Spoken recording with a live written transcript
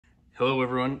Hello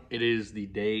everyone, it is the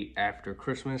day after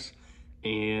Christmas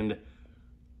and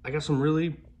I got some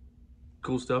really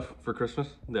cool stuff for Christmas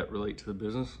that relate to the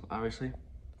business, obviously.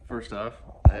 First off,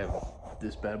 I have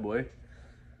this bad boy,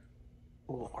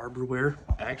 a little arborware.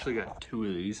 I actually got two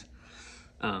of these.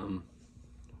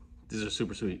 These are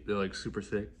super sweet, they're like super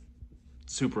thick,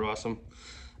 super awesome.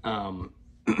 And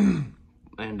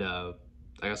I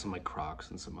got some like Crocs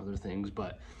and some other things,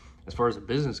 but as far as the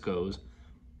business goes,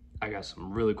 I got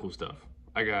some really cool stuff.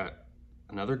 I got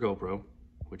another GoPro,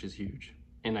 which is huge,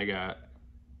 and I got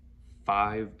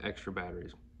 5 extra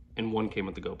batteries, and one came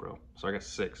with the GoPro, so I got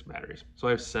 6 batteries. So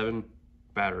I have 7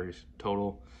 batteries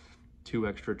total, 2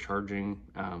 extra charging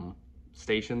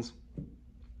stations.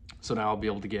 So now I'll be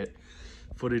able to get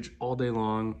footage all day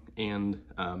long and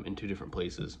in 2 different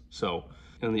places. So,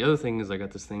 and the other thing is I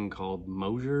got this thing called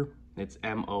Mowing. It's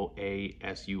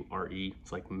M-O-A-S-U-R-E.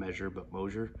 It's like measure, but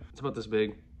Mowing. It's about this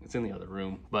big. It's in the other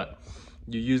room, but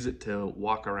you use it to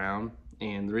walk around.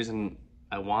 And the reason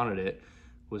I wanted it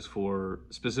was for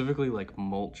specifically like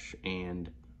mulch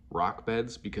and rock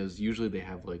beds, because usually they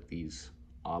have like these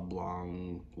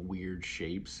oblong, weird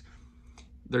shapes.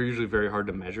 They're usually very hard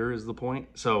to measure is the point.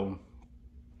 So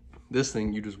this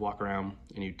thing, you just walk around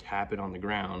and you tap it on the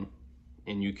ground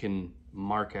and you can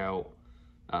mark out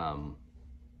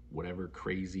whatever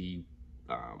crazy,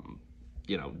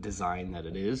 design that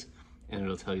it is. And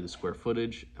it'll tell you the square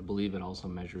footage. I believe it also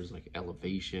measures like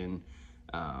elevation,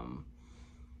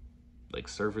 like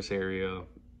surface area,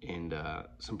 and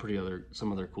some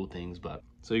other cool things. But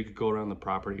so you could go around the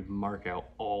property, mark out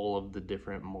all of the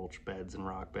different mulch beds and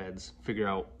rock beds, figure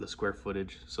out the square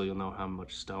footage so you'll know how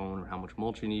much stone or how much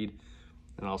mulch you need,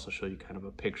 and also show you kind of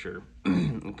a picture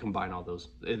and combine all those.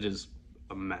 It is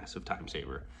a massive time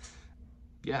saver.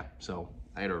 Yeah, so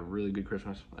I had a really good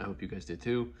Christmas. I hope you guys did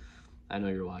too. I know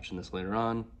you're watching this later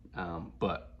on,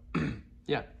 but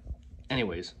yeah.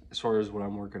 Anyways, as far as what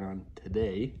I'm working on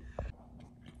today,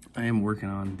 I am working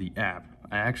on the app.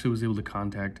 I actually was able to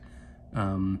contact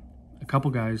a couple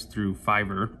guys through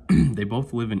Fiverr. They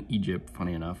both live in Egypt,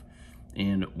 funny enough,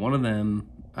 and one of them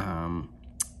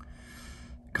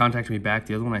contacted me back.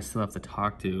 The other one I still have to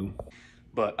talk to,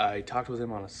 but I talked with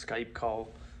him on a Skype call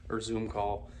or Zoom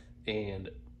call, and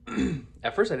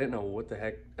at first I didn't know what the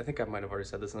heck. I think I might have already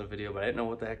said this in the video, but I didn't know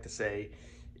what the heck to say,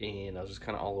 and I was just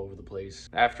kind of all over the place.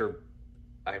 After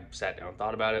I sat down and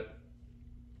thought about it,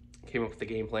 came up with the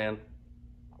game plan,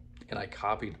 and I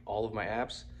copied all of my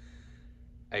apps.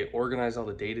 I organized all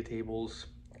the data tables,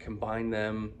 combined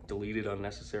them, deleted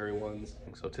unnecessary ones.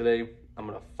 So today I'm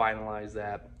gonna finalize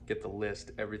that, get the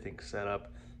list, everything set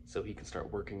up so he can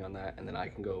start working on that, and then I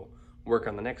can go work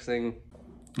on the next thing.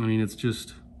 I mean, it's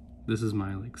just, this is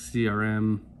my like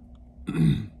CRM,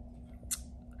 and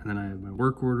then I have my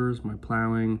work orders, my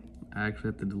plowing. I actually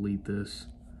have to delete this,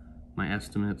 my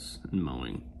estimates, and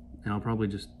mowing. And I'll probably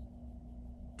just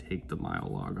take the mile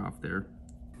log off there.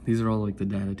 These are all like the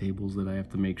data tables that I have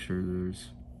to make sure there's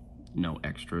no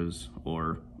extras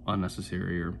or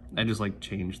unnecessary, or I just like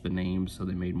changed the names so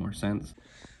they made more sense.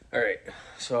 All right,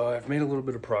 so I've made a little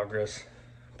bit of progress,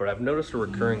 but I've noticed a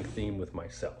recurring theme with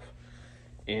myself.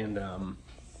 And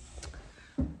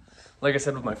like I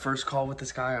said, with my first call with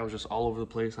this guy, I was just all over the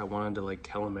place. I wanted to like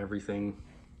tell him everything,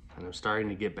 and I'm starting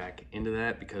to get back into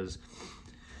that because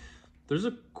there's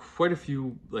quite a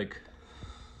few like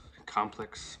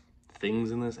complex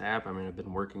things in this app. I mean, I've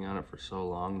been working on it for so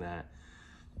long that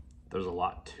there's a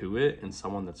lot to it, and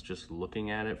someone that's just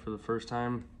looking at it for the first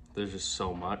time, there's just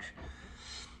so much.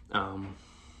 So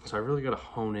I really got to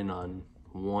hone in on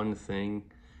one thing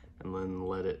and then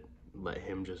let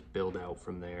him just build out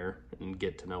from there and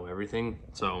get to know everything.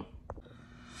 So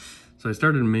I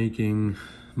started making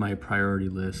my priority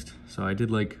list. So I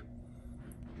did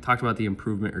talked about the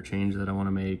improvement or change that I want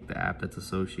to make, the app that's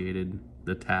associated,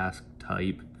 the task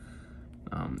type,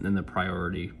 and the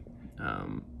priority.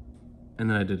 And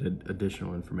then I did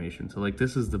additional information. So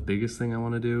this is the biggest thing I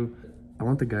want to do. I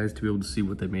want the guys to be able to see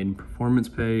what they made in performance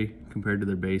pay compared to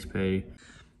their base pay.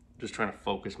 Just trying to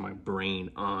focus my brain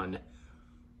on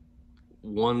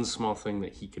one small thing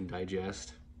that he can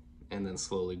digest and then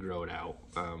slowly grow it out.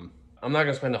 I'm not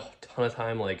gonna spend a ton of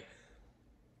time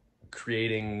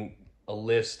creating a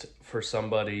list for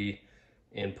somebody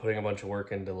and putting a bunch of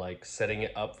work into setting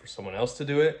it up for someone else to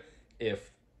do it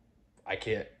if I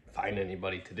can't find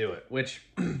anybody to do it, which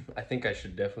I think I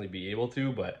should definitely be able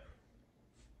to, but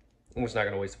I'm just not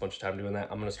gonna waste a bunch of time doing that.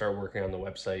 I'm gonna start working on the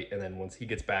website, and then once he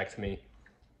gets back to me,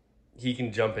 he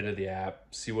can jump into the app,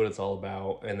 see what it's all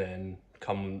about, and then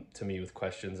come to me with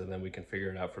questions, and then we can figure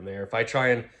it out from there. If I try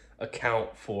and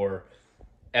account for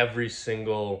every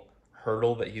single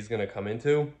hurdle that he's gonna come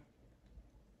into,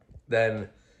 then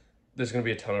there's going to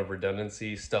be a ton of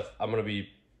redundancy stuff. I'm going to be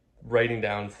writing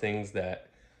down things that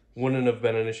wouldn't have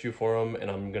been an issue for them,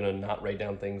 and I'm going to not write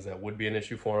down things that would be an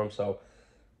issue for them. So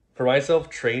for myself,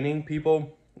 training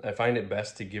people, I find it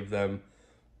best to give them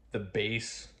the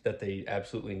base that they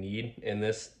absolutely need. In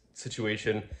this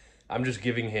situation, I'm just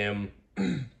giving him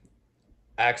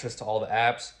access to all the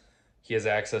apps. He has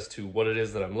access to what it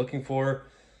is that I'm looking for.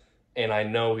 And I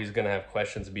know he's going to have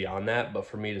questions beyond that, but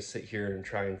for me to sit here and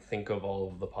try and think of all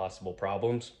of the possible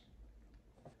problems.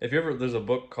 If you ever, there's a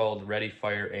book called Ready,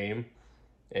 Fire, Aim,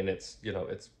 and it's, you know,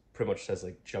 it's pretty much says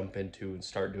like jump into and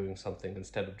start doing something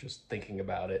instead of just thinking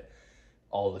about it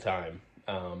all the time.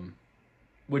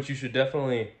 Which you should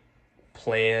definitely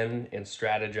plan and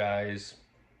strategize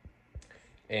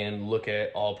and look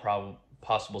at all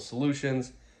possible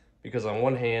solutions, because on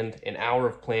one hand, an hour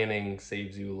of planning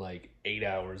saves you like 8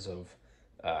 hours of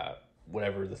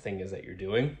whatever the thing is that you're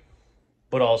doing.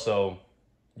 But also,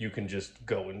 you can just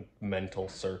go in mental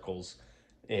circles.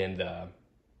 And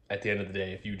at the end of the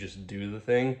day, if you just do the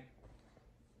thing,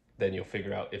 then you'll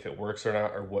figure out if it works or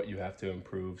not, or what you have to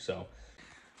improve. So,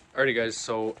 alrighty guys,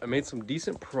 so I made some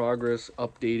decent progress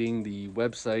updating the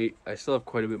website. I still have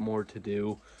quite a bit more to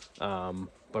do,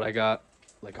 but I got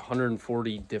like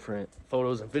 140 different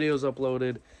photos and videos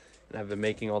uploaded, and I've been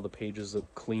making all the pages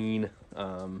look clean,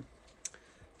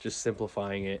 just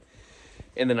simplifying it.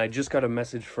 And then I just got a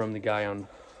message from the guy on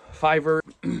Fiverr.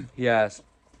 He asked,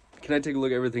 can I take a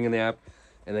look at everything in the app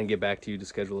and then get back to you to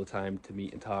schedule a time to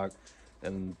meet and talk?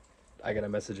 And I got a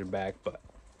message him back, but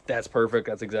that's perfect.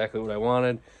 That's exactly what I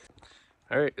wanted.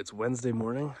 All right, it's Wednesday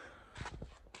morning.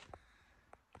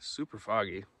 Super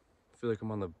foggy. I feel like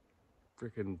I'm on the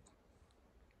freaking,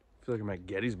 I feel like I'm at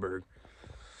Gettysburg.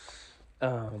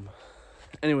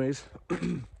 Anyways,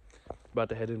 about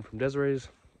to head in from Desiree's,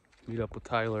 meet up with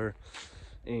Tyler,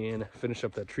 and finish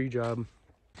up that tree job.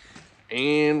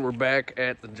 And we're back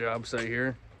at the job site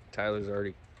here. Tyler's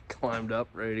already climbed up,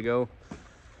 ready to go.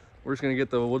 We're just gonna get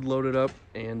the wood loaded up,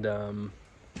 and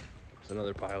there's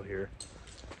another pile here.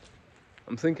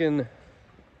 I'm thinking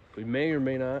we may or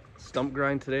may not stump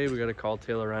grind today. We gotta call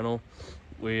Taylor Rental.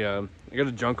 We got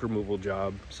a junk removal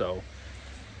job, so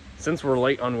since we're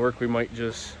late on work, we might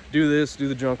just do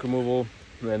the junk removal,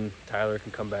 and then Tyler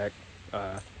can come back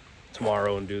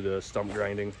tomorrow and do the stump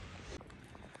grinding.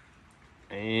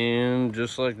 And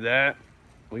just like that,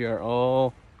 we are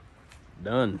all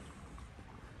done.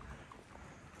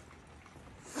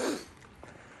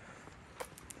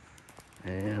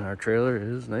 And our trailer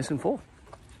is nice and full.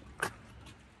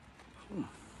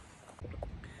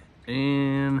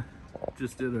 And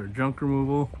just did our junk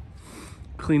removal,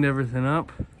 cleaned everything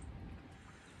up.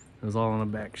 It was all in the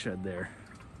back shed there.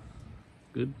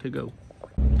 Good to go.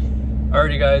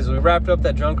 Alrighty guys, we wrapped up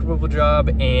that junk removal job,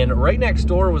 and right next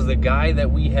door was the guy that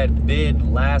we had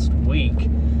bid last week.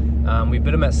 We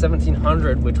bid him at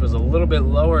 $1,700, which was a little bit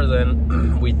lower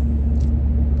than we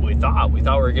thought. We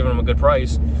thought we were giving him a good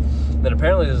price. Then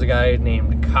apparently there's a guy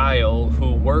named Kyle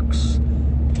who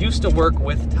used to work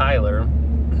with Tyler.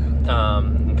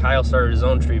 And Kyle started his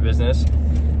own tree business,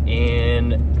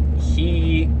 and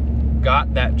he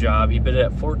got that job. He bid it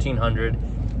at $1,400,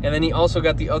 and then he also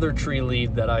got the other tree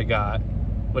lead that I got,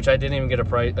 which I didn't even get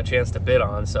a chance to bid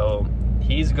on. So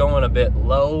he's going a bit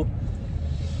low.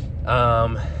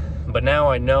 But now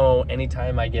I know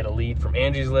anytime I get a lead from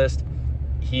Angie's list,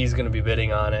 he's going to be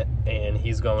bidding on it, and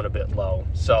he's going a bit low.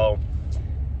 So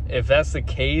if that's the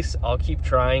case, I'll keep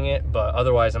trying it, but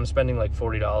otherwise I'm spending like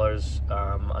 $40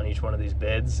 on each one of these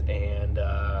bids, and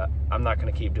I'm not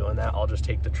going to keep doing that. I'll just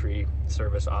take the tree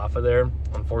service off of there,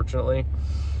 unfortunately.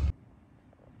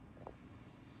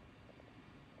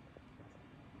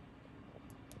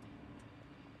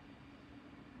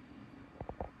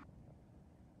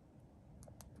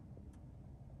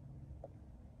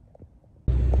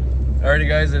 Alrighty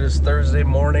guys, it is Thursday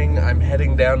morning. I'm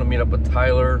heading down to meet up with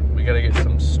Tyler. We gotta get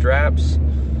some straps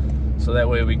so that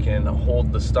way we can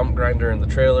hold the stump grinder in the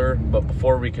trailer. But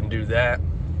before we can do that,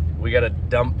 we gotta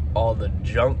dump all the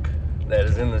junk that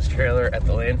is in this trailer at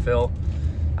the landfill.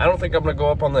 I don't think I'm gonna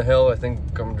go up on the hill. I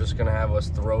think I'm just gonna have us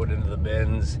throw it into the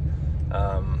bins.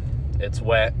 It's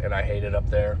wet and I hate it up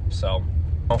there. So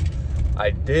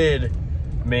I did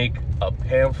make a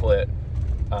pamphlet,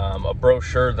 a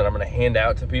brochure that I'm gonna hand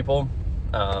out to people,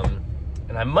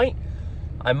 and I might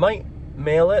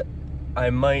mail it, I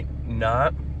might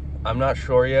not, I'm not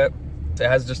sure yet. It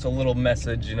has just a little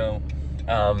message, you know,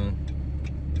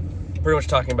 pretty much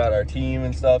talking about our team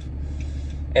and stuff.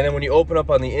 And then when you open up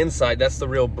on the inside, that's the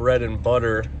real bread and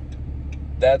butter.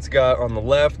 That's got on the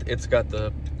left, it's got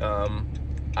the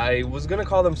I was gonna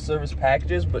call them service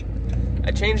packages, but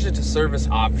I changed it to service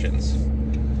options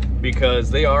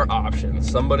because they are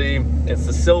options. It's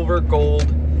the silver, gold,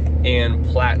 and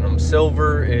platinum.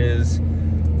 Silver is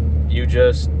you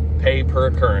just pay per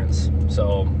occurrence.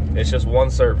 So it's just one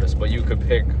service, but you could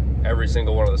pick every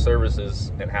single one of the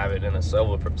services and have it in a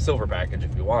silver package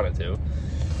if you wanted to.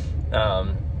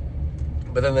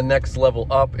 But then the next level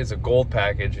up is a gold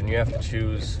package, and you have to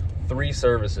choose 3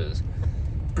 services.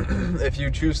 If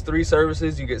you choose 3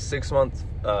 services, you get 6 months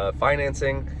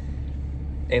financing.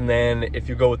 And then if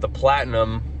you go with the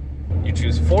platinum, you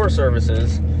choose 4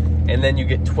 services, and then you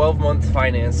get 12-month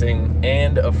financing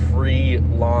and a free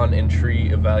lawn and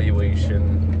tree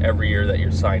evaluation every year that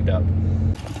you're signed up.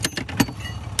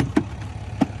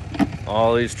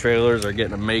 All these trailers are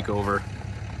getting a makeover.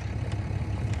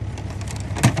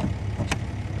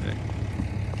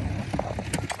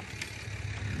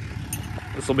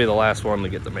 This will be the last one to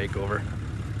get the makeover.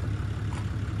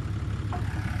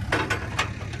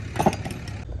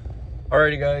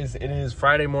 Alrighty guys, it is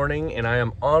Friday morning and I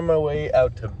am on my way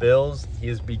out to Bill's. He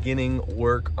is beginning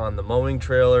work on the mowing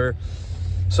trailer.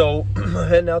 So I'm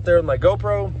heading out there with my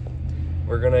GoPro.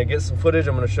 We're gonna get some footage.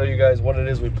 I'm gonna show you guys what it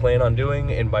is we plan on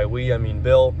doing, and by we I mean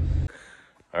Bill.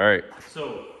 All right,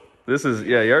 so this is,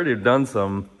 yeah, you already done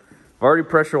some. I've already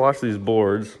pressure washed these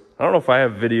boards. I don't know if I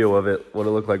have video of it, what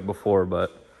it looked like before,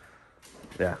 but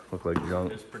yeah, looked like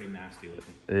junk. It's pretty nasty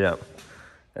looking. Yeah.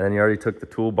 And then you already took the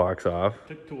toolbox off.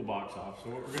 Took the toolbox off. So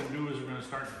what we're gonna do is we're gonna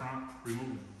start front,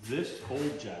 remove this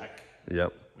old jack.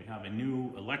 Yep. We have a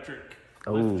new electric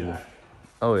lift jack.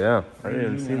 Oh yeah, I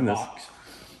didn't even see this. Box.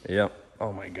 Yep.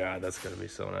 Oh my God, that's gonna be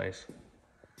so nice.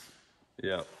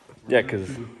 Yeah. Yeah, because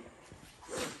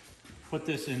put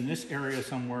this in this area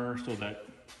somewhere so that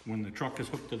when the truck is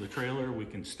hooked to the trailer, we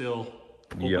can still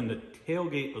open the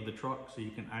tailgate of the truck so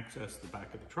you can access the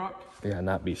back of the truck. Yeah,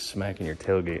 not be smacking your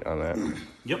tailgate on that.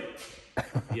 Yep.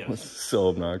 Yes. So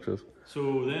obnoxious.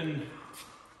 So then,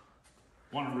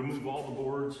 want to remove all the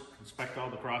boards, inspect all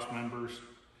the cross members,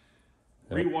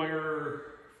 rewire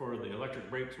for the electric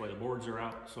brakes while the boards are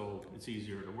out so it's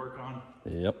easier to work on.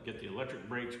 Yep. Get the electric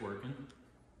brakes working.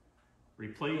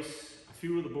 Replace a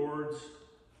few of the boards.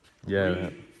 Yeah.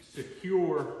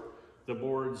 Secure the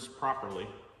boards properly.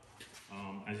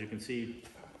 As you can see,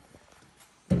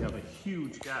 we have a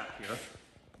huge gap here.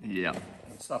 Yeah.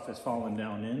 Stuff is falling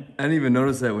down in. I didn't even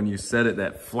notice that when you said it,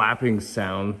 that flapping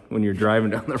sound when you're driving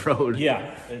down the road.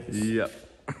 Yeah. Yep.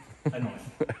 Annoying.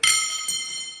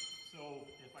 So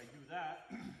if I do that,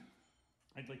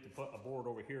 I'd like to put a board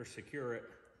over here, secure it,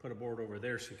 put a board over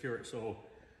there, secure it, so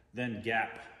then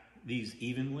gap these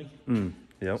evenly.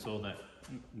 Yep. So that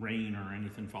rain or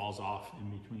anything falls off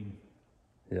in between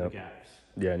the gaps.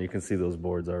 Yeah, and you can see those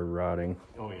boards are rotting.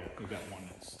 Oh yeah, we got one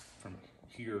that's from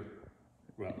here,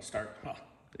 well, start.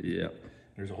 Yeah.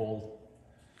 There's a whole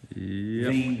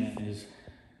vein that is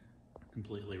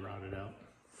completely rotted out.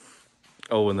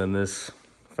 Oh, and then this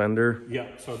fender. Yeah.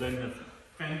 So then the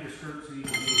fender skirts even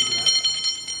that.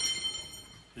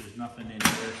 There's nothing in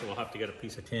there, so we'll have to get a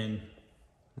piece of tin.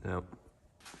 Yep.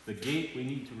 The gate, we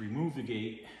need to remove the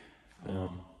gate.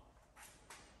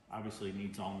 Obviously, it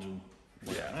needs all new.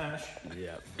 Mesh.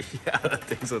 Yeah. Yeah, that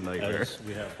thing's a nightmare.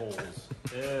 We have holes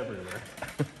everywhere.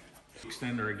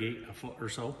 Extend our gate a foot or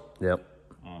so. Yep.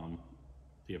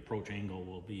 The approach angle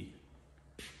will be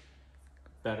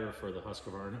better for the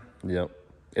Husqvarna. Yep.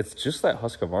 It's just that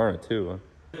Husqvarna too. Huh?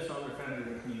 This other fender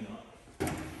to clean up.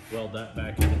 Weld that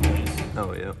back into place.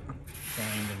 Oh yeah.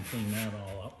 Grind and clean that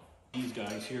all up. These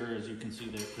guys here, as you can see,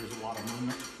 there's a lot of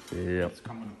movement. Yep. It's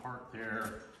coming apart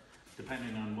there,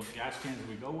 depending on what gas cans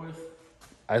we go with.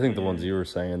 I think the ones you were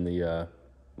saying, the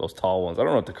those tall ones. I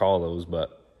don't know what to call those,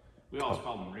 but we always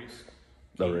call them race.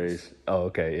 The race. Oh,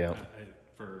 okay, yeah.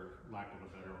 For lack of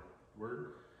a better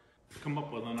word, come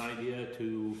up with an idea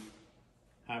to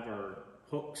have our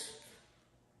hooks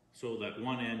so that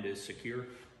one end is secure,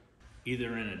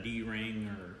 either in a D-ring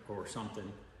or something,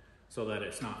 so that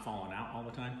it's not falling out all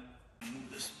the time.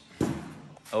 Move this.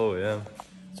 Oh yeah.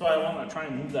 So I want to try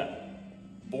and move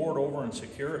that board over and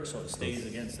secure it so it stays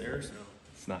against there. So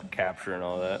it's not capturing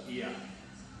all that. Yeah.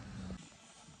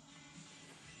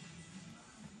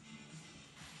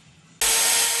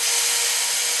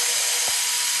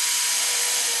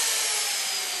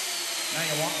 Now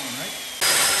you want one, right?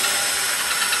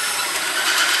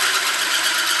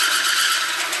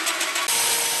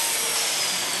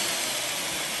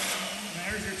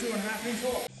 There's your 2.5-inch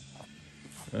hole.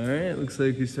 All right, looks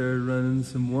like you started running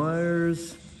some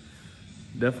wires.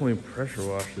 Definitely pressure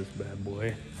wash this bad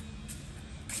boy.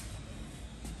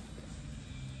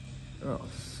 Oh,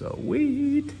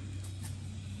 sweet.